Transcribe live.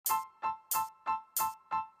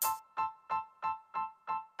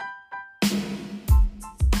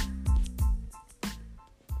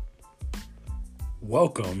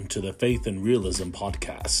Welcome to the Faith and Realism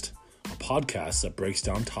podcast, a podcast that breaks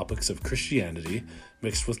down topics of Christianity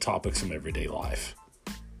mixed with topics from everyday life.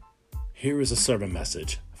 Here is a sermon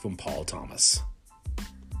message from Paul Thomas.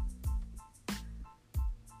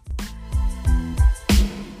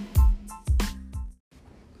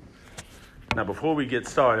 Now, before we get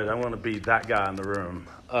started, I want to be that guy in the room.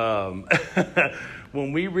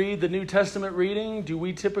 When we read the New Testament reading, do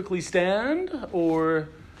we typically stand, or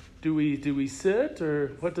do we sit,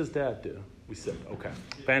 or what does Dad do? We sit. Okay,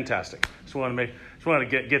 fantastic. Just want to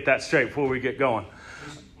get that straight before we get going.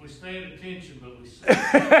 We stay at attention, but we sit.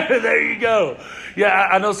 There you go. Yeah,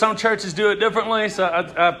 I know some churches do it differently, so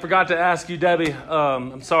I forgot to ask you, Debbie.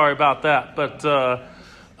 I'm sorry about that, but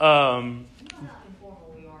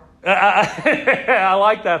I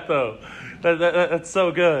like that though. That's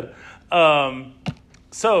so good.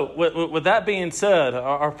 So with that being said,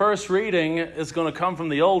 our first reading is going to come from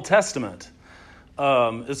the Old Testament.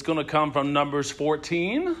 It's going to come from Numbers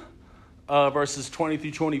 14, verses 20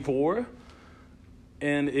 through 24.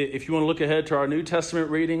 And if you want to look ahead to our New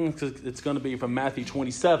Testament reading, it's going to be from Matthew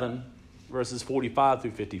 27, verses 45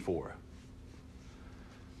 through 54.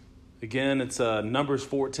 Again, it's Numbers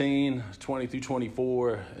 14, 20 through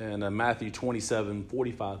 24, and Matthew 27,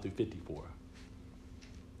 45 through 54.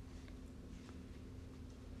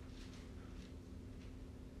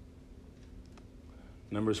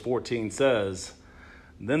 Numbers 14 says,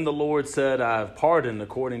 "Then the Lord said, I have pardoned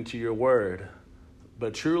according to your word.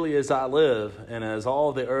 But truly as I live, and as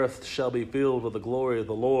all the earth shall be filled with the glory of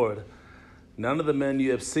the Lord, none of the men who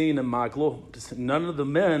have seen my glory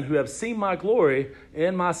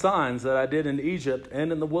and my signs that I did in Egypt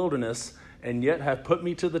and in the wilderness, and yet have put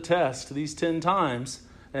me to the test these 10 times,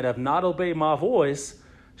 and have not obeyed my voice,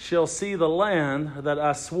 shall see the land that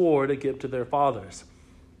I swore to give to their fathers.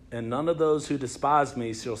 And none of those who despise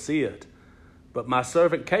me shall see it. But my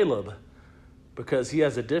servant Caleb, because he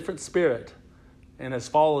has a different spirit and has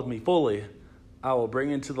followed me fully, I will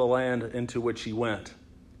bring into the land into which he went,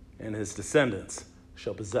 and his descendants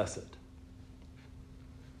shall possess it."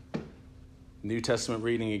 New Testament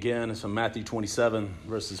reading again is from Matthew 27,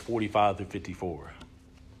 verses 45 through 54.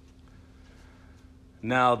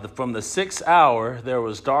 "Now from the 6th hour there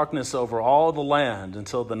was darkness over all the land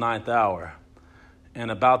until the 9th hour. And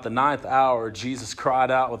about the 9th hour, Jesus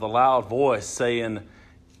cried out with a loud voice, saying,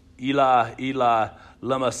 Eli, Eli,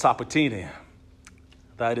 lema sabachthani?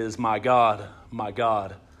 That is, my God,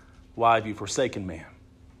 why have you forsaken me?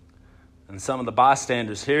 And some of the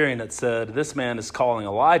bystanders hearing it said, This man is calling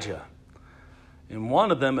Elijah. And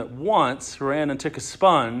one of them at once ran and took a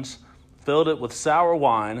sponge, filled it with sour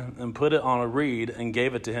wine, and put it on a reed, and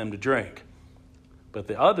gave it to him to drink. But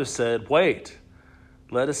the other said, Wait,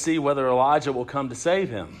 let us see whether Elijah will come to save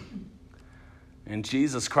him. And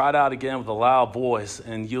Jesus cried out again with a loud voice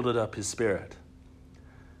and yielded up his spirit.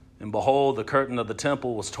 And behold, the curtain of the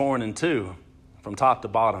temple was torn in two from top to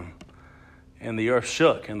bottom, and the earth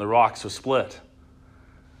shook and the rocks were split.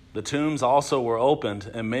 The tombs also were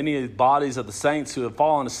opened, and many bodies of the saints who had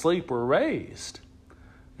fallen asleep were raised.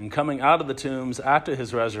 And coming out of the tombs after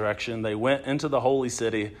his resurrection, they went into the holy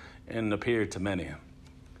city and appeared to many.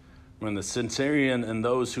 When the centurion and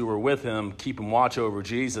those who were with him, keeping watch over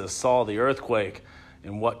Jesus, saw the earthquake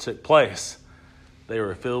and what took place, they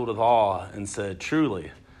were filled with awe and said, Truly,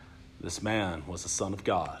 this man was the Son of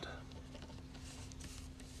God."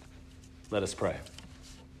 Let us pray.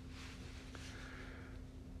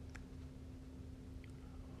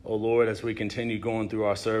 Oh Lord, as we continue going through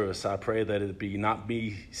our service, I pray that it be not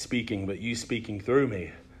me speaking, but you speaking through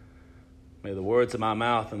me. May the words of my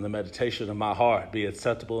mouth and the meditation of my heart be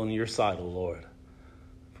acceptable in your sight, O Lord.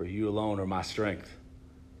 For you alone are my strength,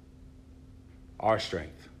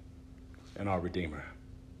 and our Redeemer.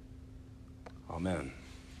 Amen.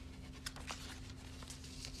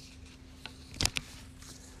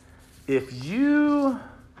 If you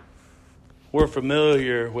were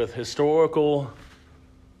familiar with historical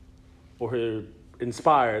or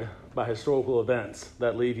inspired by historical events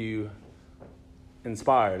that leave you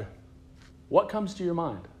inspired, what comes to your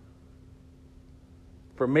mind?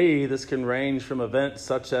 For me, this can range from events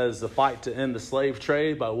such as the fight to end the slave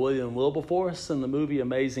trade by William Wilberforce in the movie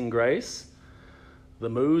Amazing Grace, the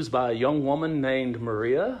moves by a young woman named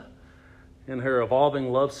Maria in her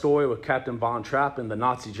evolving love story with Captain Von Trapp in the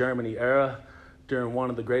Nazi Germany era during one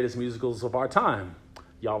of the greatest musicals of our time.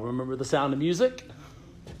 Y'all remember The Sound of Music?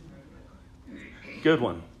 Good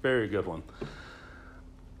one, very good one.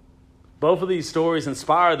 Both of these stories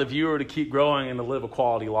inspire the viewer to keep growing and to live a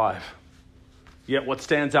quality life. Yet what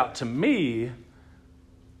stands out to me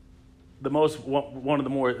one of the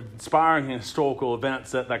more inspiring historical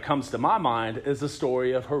events that comes to my mind is the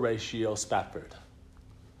story of Horatio Spafford.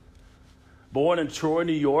 Born in Troy,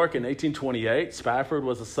 New York in 1828, Spafford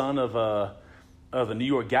was the son of a New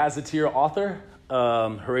York Gazetteer author,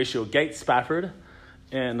 Horatio Gates Spafford,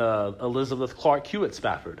 and Elizabeth Clark Hewitt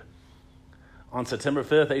Spafford. On September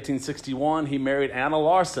 5th, 1861, he married Anna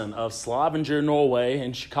Larson of Stavanger, Norway,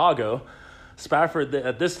 in Chicago. Spafford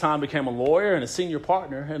at this time became a lawyer and a senior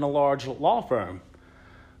partner in a large law firm.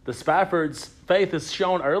 The Spaffords' faith is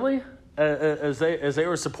shown early as they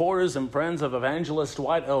were supporters and friends of evangelist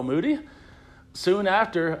Dwight L. Moody. Soon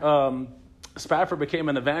after, Spafford became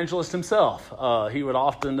an evangelist himself. He would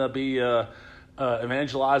often be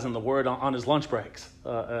evangelizing the word on his lunch breaks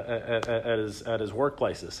at his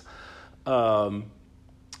workplaces.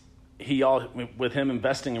 With him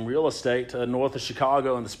investing in real estate north of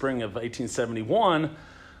Chicago in the spring of 1871,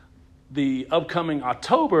 the upcoming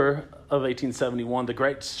October of 1871, the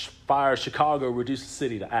Great Fire of Chicago reduced the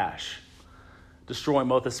city to ash, destroying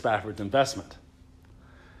most of Spafford's investment.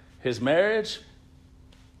 His marriage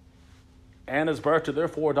and his birth to their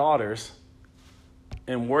 4 daughters,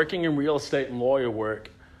 and working in real estate and lawyer work,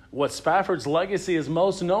 what Spafford's legacy is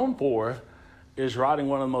most known for is writing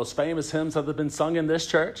one of the most famous hymns that have been sung in this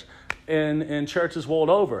church and in churches world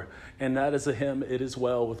over, and that is the hymn, "It Is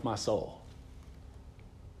Well With My Soul."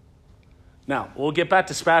 Now, we'll get back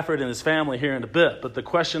to Spafford and his family here in a bit, but the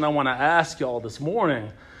question I want to ask y'all this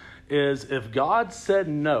morning is, if God said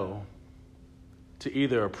no to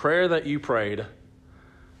either a prayer that you prayed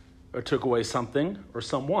or took away something or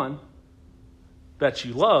someone that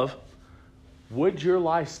you love, would your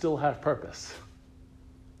life still have purpose?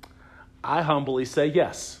 I humbly say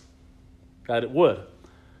yes, that it would.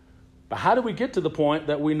 But how do we get to the point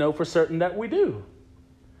that we know for certain that we do?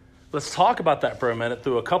 Let's talk about that for a minute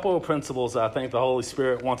through a couple of principles that I think the Holy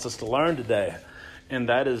Spirit wants us to learn today, and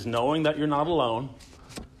that is knowing that you're not alone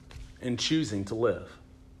and choosing to live.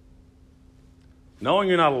 Knowing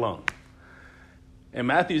you're not alone. In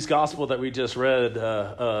Matthew's gospel that we just read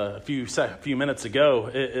a few minutes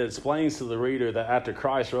ago, it explains to the reader that after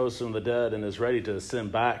Christ rose from the dead and is ready to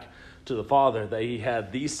ascend back to the Father, that he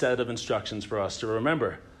had these set of instructions for us to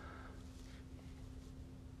remember.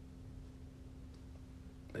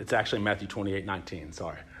 It's actually Matthew 28:19,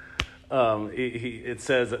 sorry. It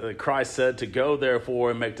says that Christ said to go,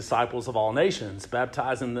 therefore, and make disciples of all nations,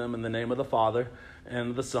 baptizing them in the name of the Father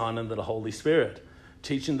and of the Son and of the Holy Spirit,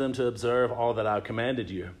 teaching them to observe all that I have commanded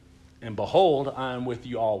you. And behold, I am with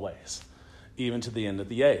you always, even to the end of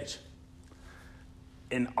the age.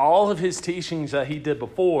 In all of his teachings that he did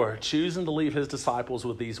before, choosing to leave his disciples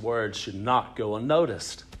with these words should not go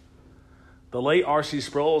unnoticed. The late R.C.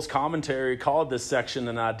 Sproul's commentary called this section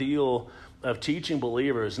an ideal of teaching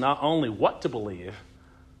believers not only what to believe,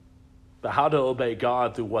 but how to obey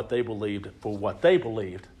God through what they believed for what they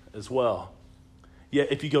believed as well.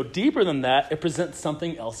 Yet if you go deeper than that, it presents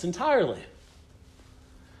something else entirely.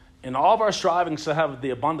 In all of our strivings to have the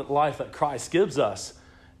abundant life that Christ gives us,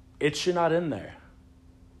 it should not end there.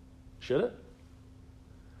 Should it?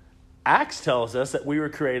 Acts tells us that we were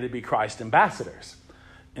created to be Christ ambassadors.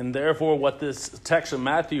 And therefore, what this text of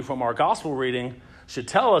Matthew from our gospel reading should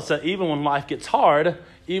tell us that even when life gets hard,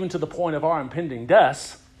 even to the point of our impending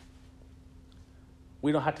deaths,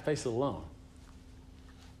 we don't have to face it alone.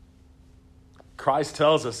 Christ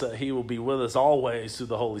tells us that he will be with us always through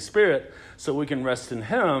the Holy Spirit, so we can rest in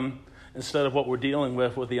him instead of what we're dealing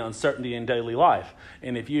with the uncertainty in daily life.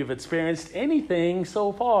 And if you've experienced anything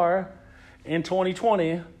so far in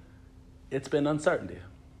 2020, it's been uncertainty.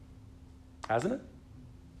 Hasn't it?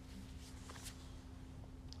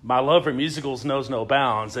 My love for musicals knows no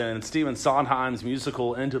bounds, and in Stephen Sondheim's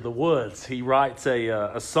musical Into the Woods, he writes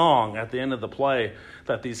a song at the end of the play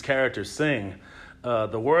that these characters sing.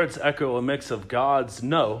 The words echo a mix of God's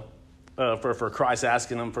no for Christ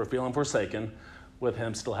asking him for feeling forsaken, with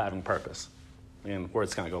him still having purpose. And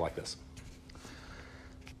words kind of go like this.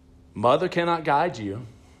 Mother cannot guide you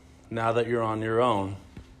now that you're on your own.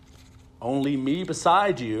 Only me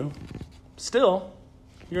beside you. Still,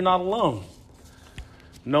 you're not alone.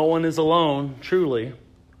 No one is alone, truly.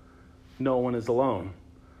 No one is alone.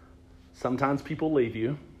 Sometimes people leave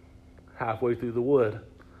you halfway through the wood.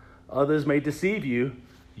 Others may deceive you.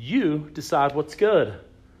 You decide what's good.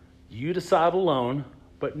 You decide alone,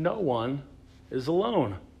 but no one is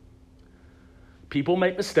alone. People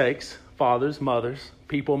make mistakes, fathers, mothers.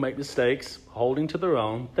 People make mistakes, holding to their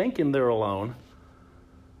own, thinking they're alone.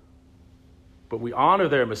 But we honor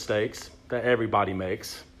their mistakes that everybody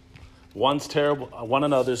makes. One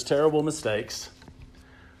another's terrible mistakes.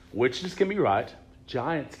 Witches can be right.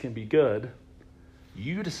 Giants can be good.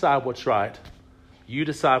 You decide what's right. You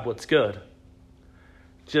decide what's good.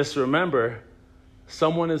 Just remember,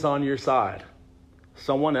 someone is on your side.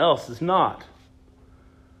 Someone else is not.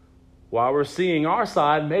 While we're seeing our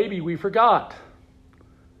side, maybe we forgot.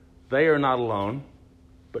 They are not alone,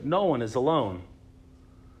 but no one is alone.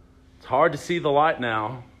 It's hard to see the light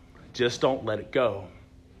now. Just don't let it go.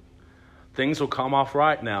 Things will come off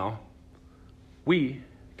right now. We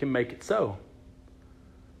can make it so.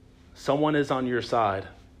 Someone is on your side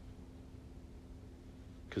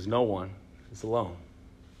because no one is alone.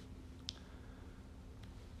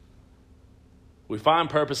 We find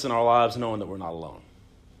purpose in our lives knowing that we're not alone.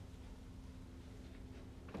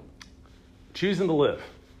 Choosing to live.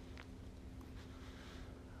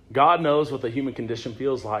 God knows what the human condition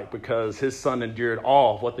feels like because his son endured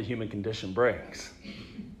all of what the human condition brings.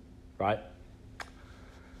 Right?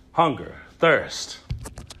 Hunger, thirst,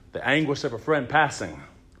 the anguish of a friend passing.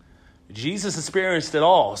 Jesus experienced it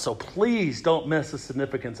all, so please don't miss the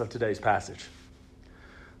significance of today's passage.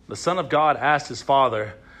 The Son of God asked his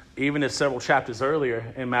Father, even if several chapters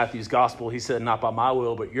earlier in Matthew's gospel, he said, not by my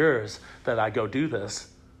will, but yours, that I go do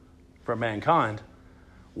this for mankind,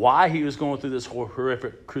 why he was going through this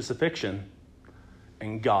horrific crucifixion,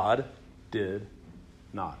 and God did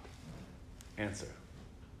not answer.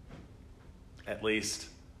 At least,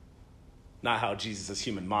 not how Jesus'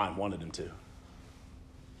 human mind wanted him to.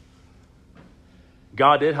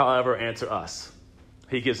 God did, however, answer us.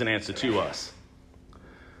 He gives an answer to us.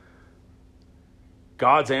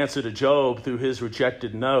 God's answer to Job through his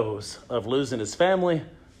rejected no's of losing his family,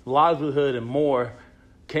 livelihood, and more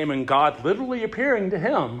came in God literally appearing to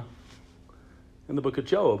him in the book of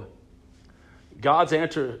Job. God's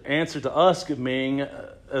answer to us being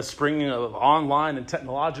a springing of online and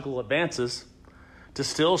technological advances to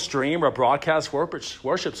still stream or broadcast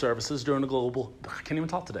worship services during a global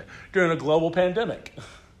pandemic.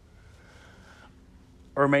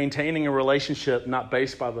 Or maintaining a relationship not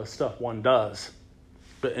based by the stuff one does,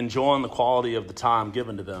 but enjoying the quality of the time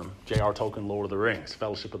given to them. J.R. Tolkien, Lord of the Rings,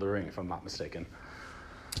 Fellowship of the Ring, if I'm not mistaken.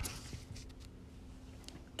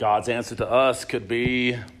 God's answer to us could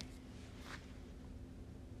be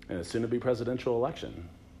in a soon-to-be presidential election.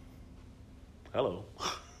 Hello.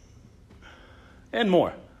 And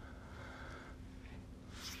more.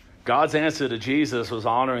 God's answer to Jesus was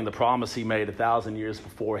honoring the promise he made 1,000 years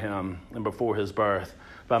before him and before his birth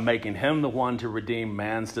by making him the one to redeem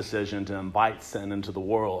man's decision to invite sin into the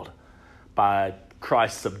world by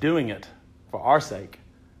Christ subduing it for our sake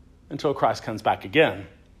until Christ comes back again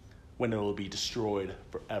when it will be destroyed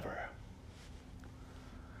forever.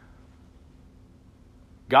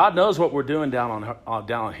 God knows what we're doing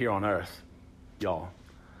down here on earth, y'all.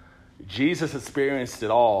 Jesus experienced it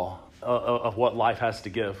all of what life has to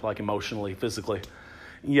give, like emotionally, physically.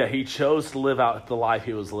 Yet he chose to live out the life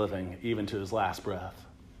he was living, even to his last breath.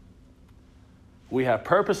 We have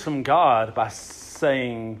purpose from God by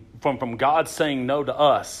saying, from God saying no to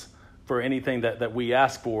us for anything that we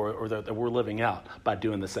ask for or that we're living out by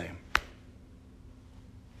doing the same.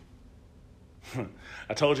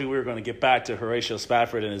 I told you we were going to get back to Horatio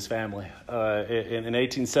Spafford and his family. In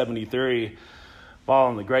 1873,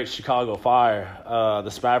 following the Great Chicago Fire, the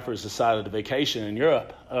Spaffords decided to vacation in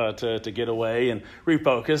Europe to get away and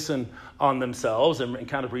refocus on themselves and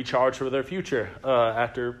kind of recharge for their future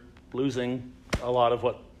after losing a lot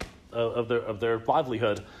of their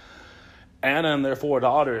livelihood. Anna and their 4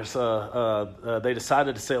 daughters, they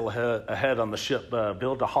decided to sail ahead on the ship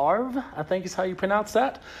Ville de Havre, I think is how you pronounce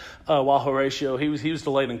that. While Horatio, he was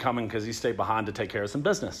delayed in coming because he stayed behind to take care of some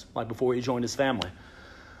business, like before he joined his family.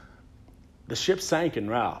 The ship sank en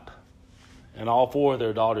route, and all 4 of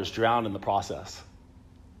their daughters drowned in the process.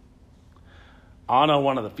 Anna,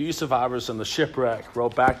 one of the few survivors from the shipwreck,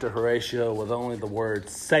 wrote back to Horatio with only the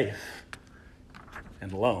words safe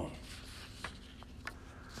and alone.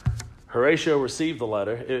 Horatio received the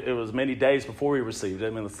letter. It was many days before he received it. I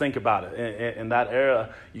mean, let's think about it. In that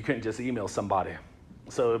era, you couldn't just email somebody.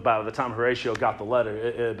 So by the time Horatio got the letter,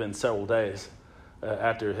 it had been several days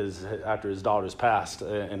after his daughters passed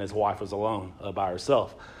and his wife was alone by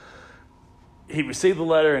herself. He received the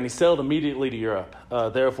letter and he sailed immediately to Europe,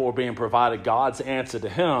 therefore being provided God's answer to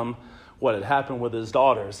him, what had happened with his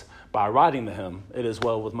daughters, by writing to him, "It is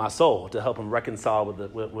well with my soul," to help him reconcile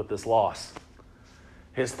with this loss.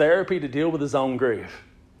 His therapy to deal with his own grief,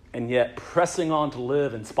 and yet pressing on to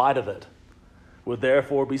live in spite of it, would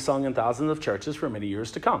therefore be sung in thousands of churches for many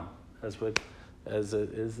years to come, as it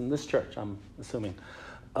is in this church, I'm assuming.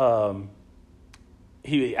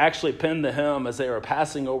 He actually penned the hymn as they were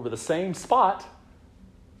passing over the same spot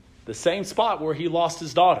where he lost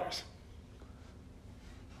his daughters.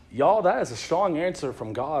 Y'all, that is a strong answer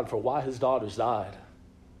from God for why his daughters died.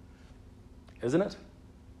 Isn't it?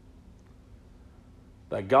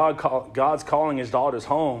 That God's calling his daughters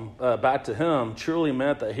home, back to him, truly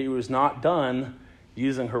meant that he was not done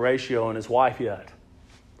using Horatio and his wife yet.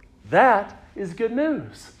 That is good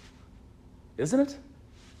news, isn't it?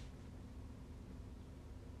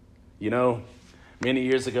 You know, many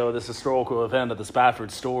years ago, this historical event at the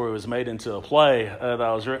Spafford story was made into a play that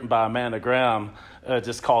was written by Amanda Graham,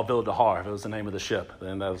 just called Ville de Havre. It was the name of the ship,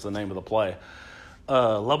 and that was the name of the play.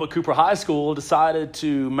 Lubbock Cooper High School decided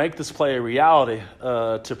to make this play a reality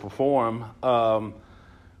to perform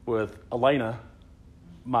with Elena,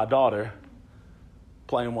 my daughter,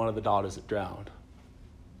 playing one of the daughters that drowned.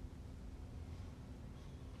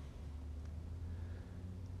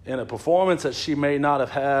 In a performance that she may not have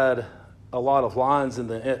had a lot of lines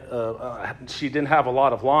she didn't have a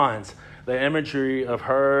lot of lines. The imagery of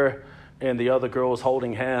her and the other girls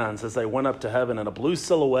holding hands as they went up to heaven in a blue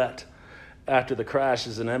silhouette after the crash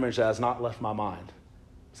is an image that has not left my mind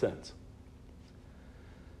since.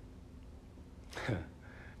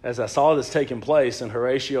 As I saw this taking place and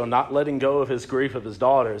Horatio not letting go of his grief of his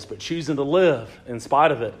daughters, but choosing to live in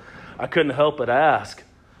spite of it, I couldn't help but ask,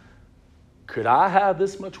 could I have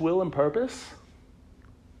this much will and purpose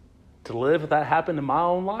to live if that happened in my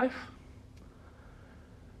own life?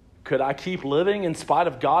 Could I keep living in spite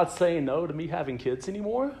of God saying no to me having kids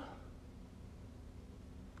anymore?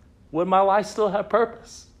 Would my life still have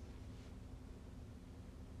purpose?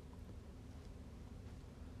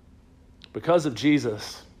 Because of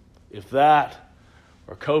Jesus, if that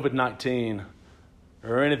or COVID-19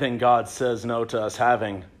 or anything God says no to us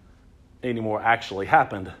having anymore actually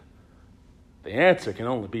happened, the answer can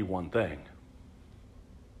only be one thing.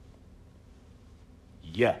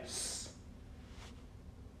 Yes.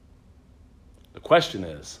 The question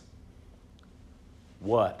is,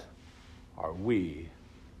 what are we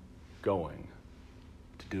going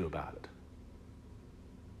to do about it?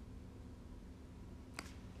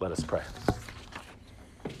 Let us pray.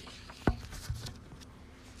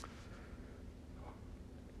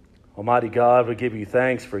 Almighty God, we give you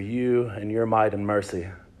thanks for you and your might and mercy.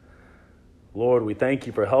 Lord, we thank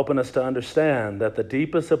you for helping us to understand that the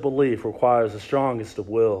deepest of belief requires the strongest of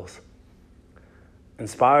wills.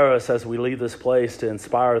 Inspire us as we leave this place to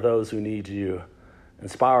inspire those who need you.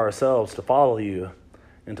 Inspire ourselves to follow you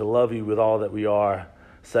and to love you with all that we are,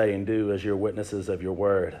 say, and do as your witnesses of your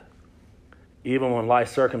word. Even when life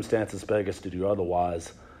circumstances beg us to do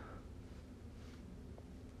otherwise,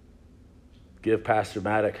 give Pastor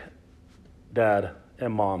Maddock, Dad,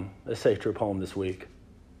 and Mom a safe trip home this week.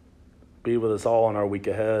 Be with us all in our week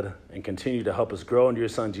ahead and continue to help us grow into your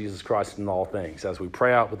Son, Jesus Christ, in all things. As we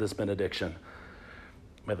pray out with this benediction,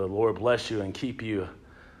 may the Lord bless you and keep you.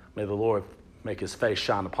 May the Lord make his face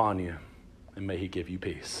shine upon you, and may he give you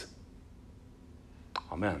peace.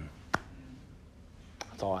 Amen.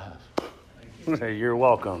 That's all I have. You're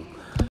welcome.